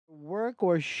work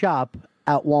or shop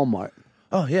at Walmart?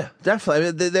 Oh yeah, definitely.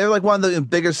 I mean, they're like one of the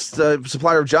biggest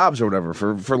supplier of jobs or whatever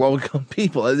for low income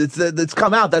people. It's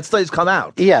come out. That study's come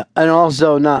out. Yeah, and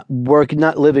also not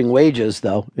living wages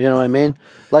though. You know what I mean?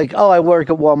 Like, oh, I work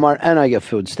at Walmart and I get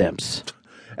food stamps.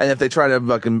 And if they try to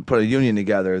fucking put a union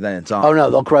together, then it's on. Oh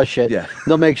no, they'll crush it. Yeah,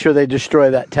 they'll make sure they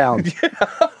destroy that town.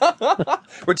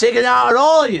 We're taking out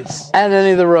all of you and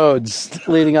any of the roads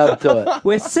leading up to it.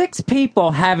 With 6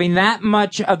 people having that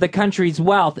much of the country's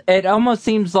wealth, it almost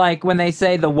seems like when they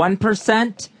say the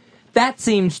 1%, that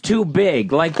seems too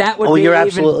big. Like that would. Oh, be you're even...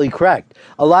 absolutely correct.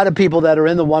 A lot of people that are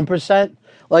in the 1%,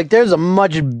 like there's a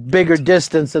much bigger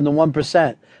distance in the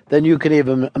 1% than you can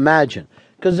even imagine.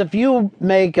 Because if you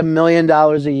make $1 million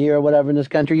a year or whatever in this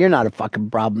country, you're not a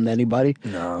fucking problem to anybody.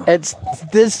 No. It's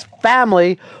this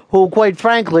family who, quite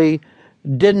frankly,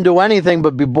 didn't do anything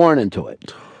but be born into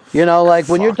it. You know, like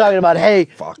when you're talking about, hey,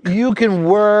 you can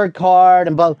work hard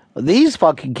and blah. These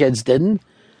fucking kids didn't.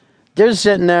 They're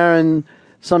sitting there in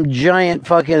some giant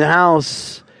fucking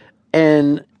house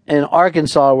in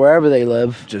Arkansas, wherever they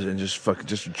live. Just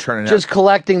churning out. Just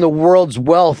collecting the world's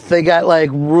wealth. They got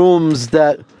like rooms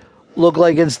that look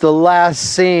like it's the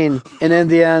last scene in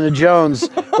Indiana Jones,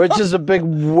 where it's just a big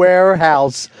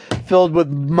warehouse filled with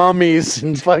mummies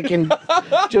and fucking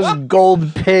just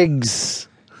gold pigs.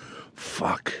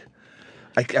 Fuck.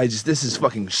 This is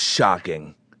fucking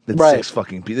shocking. That Right. 6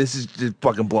 fucking people. This is just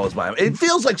fucking blows my mind. It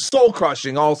feels like soul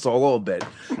crushing also a little bit.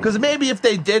 Because maybe if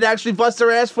they did actually bust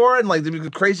their ass for it and like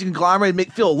the crazy conglomerate,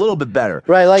 it'd feel a little bit better.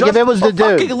 Right, like just if it was the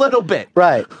dude. fucking little bit.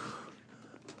 Right.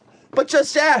 But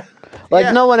just, yeah.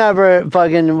 Like, no one ever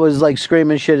fucking was, like,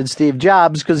 screaming shit at Steve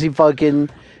Jobs because he fucking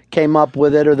came up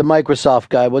with it, or the Microsoft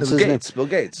guy. What's his name? Bill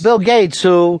Gates. Bill Gates,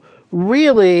 who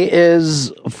really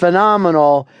is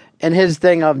phenomenal in his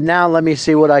thing of, now let me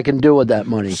see what I can do with that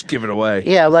money. Just give it away.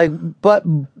 Yeah, like, but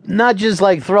not just,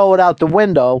 like, throw it out the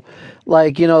window,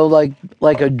 like, you know,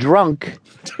 like a drunk.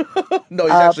 No,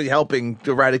 he's actually helping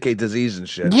to eradicate disease and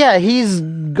shit. Yeah, he's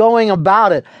going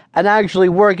about it and actually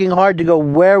working hard to go,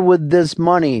 where would this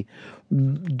money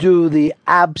do the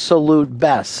absolute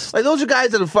best? Like, those are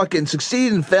guys that have fucking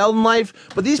succeeded and failed in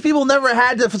life, but these people never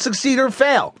had to succeed or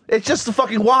fail. It's just a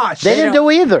fucking wash. They didn't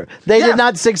do either. They did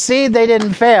not succeed. They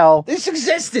didn't fail. This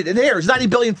existed, and there's $90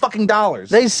 billion fucking dollars.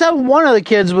 They said one of the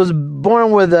kids was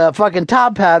born with a fucking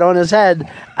top hat on his head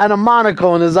and a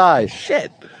monocle in his eyes.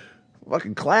 Shit.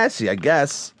 Fucking classy, I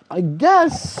guess. I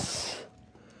guess.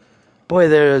 Boy,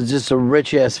 they're just a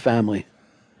rich-ass family.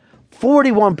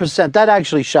 41%. That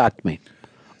actually shocked me.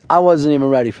 I wasn't even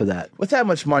ready for that. With that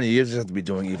much money, you just have to be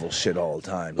doing evil shit all the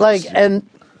time. Like, and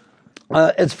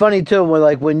it's funny, too,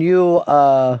 when you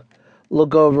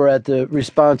look over at the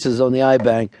responses on the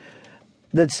iBank,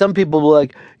 that some people were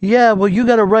like, yeah, well, you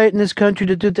got a right in this country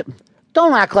to do that.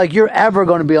 Don't act like you're ever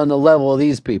going to be on the level of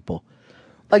these people.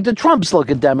 Like, the Trumps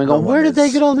look at them and go, where did they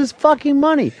get all this fucking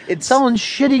money? It's selling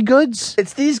shitty goods?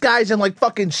 It's these guys in, like,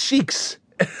 fucking sheiks.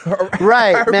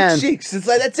 Right, man. Sheiks. It's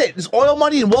like, that's it. It's oil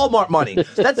money and Walmart money.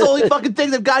 That's the only fucking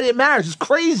thing that got it matters. It's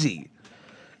crazy.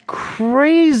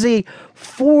 Crazy.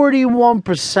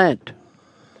 41%.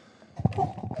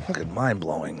 Fucking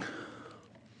mind-blowing.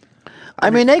 I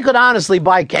mean, they could honestly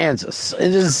buy Kansas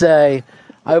and just say,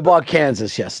 I bought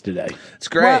Kansas yesterday. It's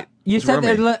great. Well, you said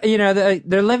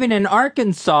they're living in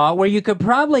Arkansas, where you could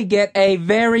probably get a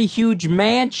very huge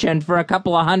mansion for a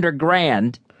couple of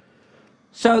 $100,000.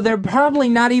 So they're probably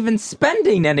not even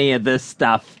spending any of this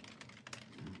stuff.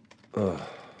 Ugh.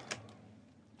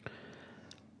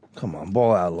 Come on,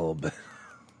 ball out a little bit.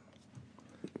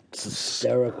 It's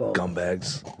hysterical.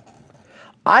 Gumbags.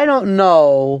 I don't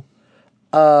know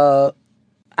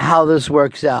how this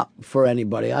works out for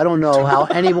anybody. I don't know how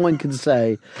anyone can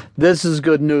say this is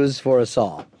good news for us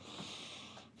all.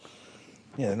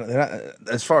 Yeah, they're not,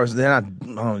 as far as they're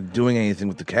not doing anything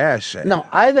with the cash. No,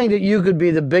 I think that you could be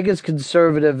the biggest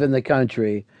conservative in the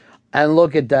country and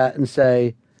look at that and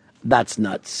say, that's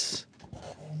nuts.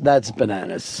 That's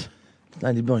bananas.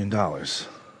 $90 billion.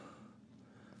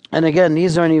 And again,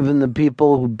 these aren't even the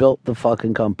people who built the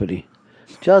fucking company.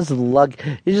 Just luck.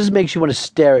 It just makes you want to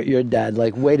stare at your dad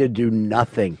like, way to do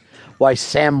nothing. Why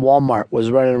Sam Walmart was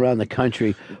running around the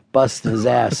country busting his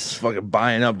ass. Fucking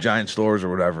buying up giant stores or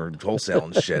whatever,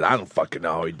 wholesaling shit. I don't fucking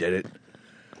know how he did it.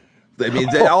 I mean,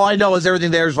 all I know is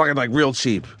everything there is fucking like real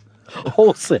cheap.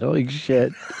 Wholesaling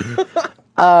shit.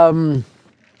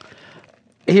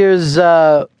 Here's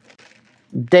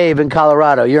Dave in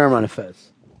Colorado. You're on Ron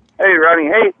Fez. Hey, Rodney.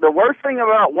 Hey, the worst thing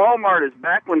about Walmart is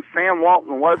back when Sam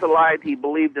Walton was alive, he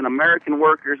believed in American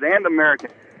workers and American.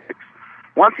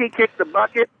 Once he kicked the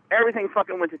bucket, everything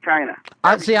fucking went to China.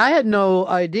 See, I had no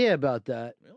idea about that.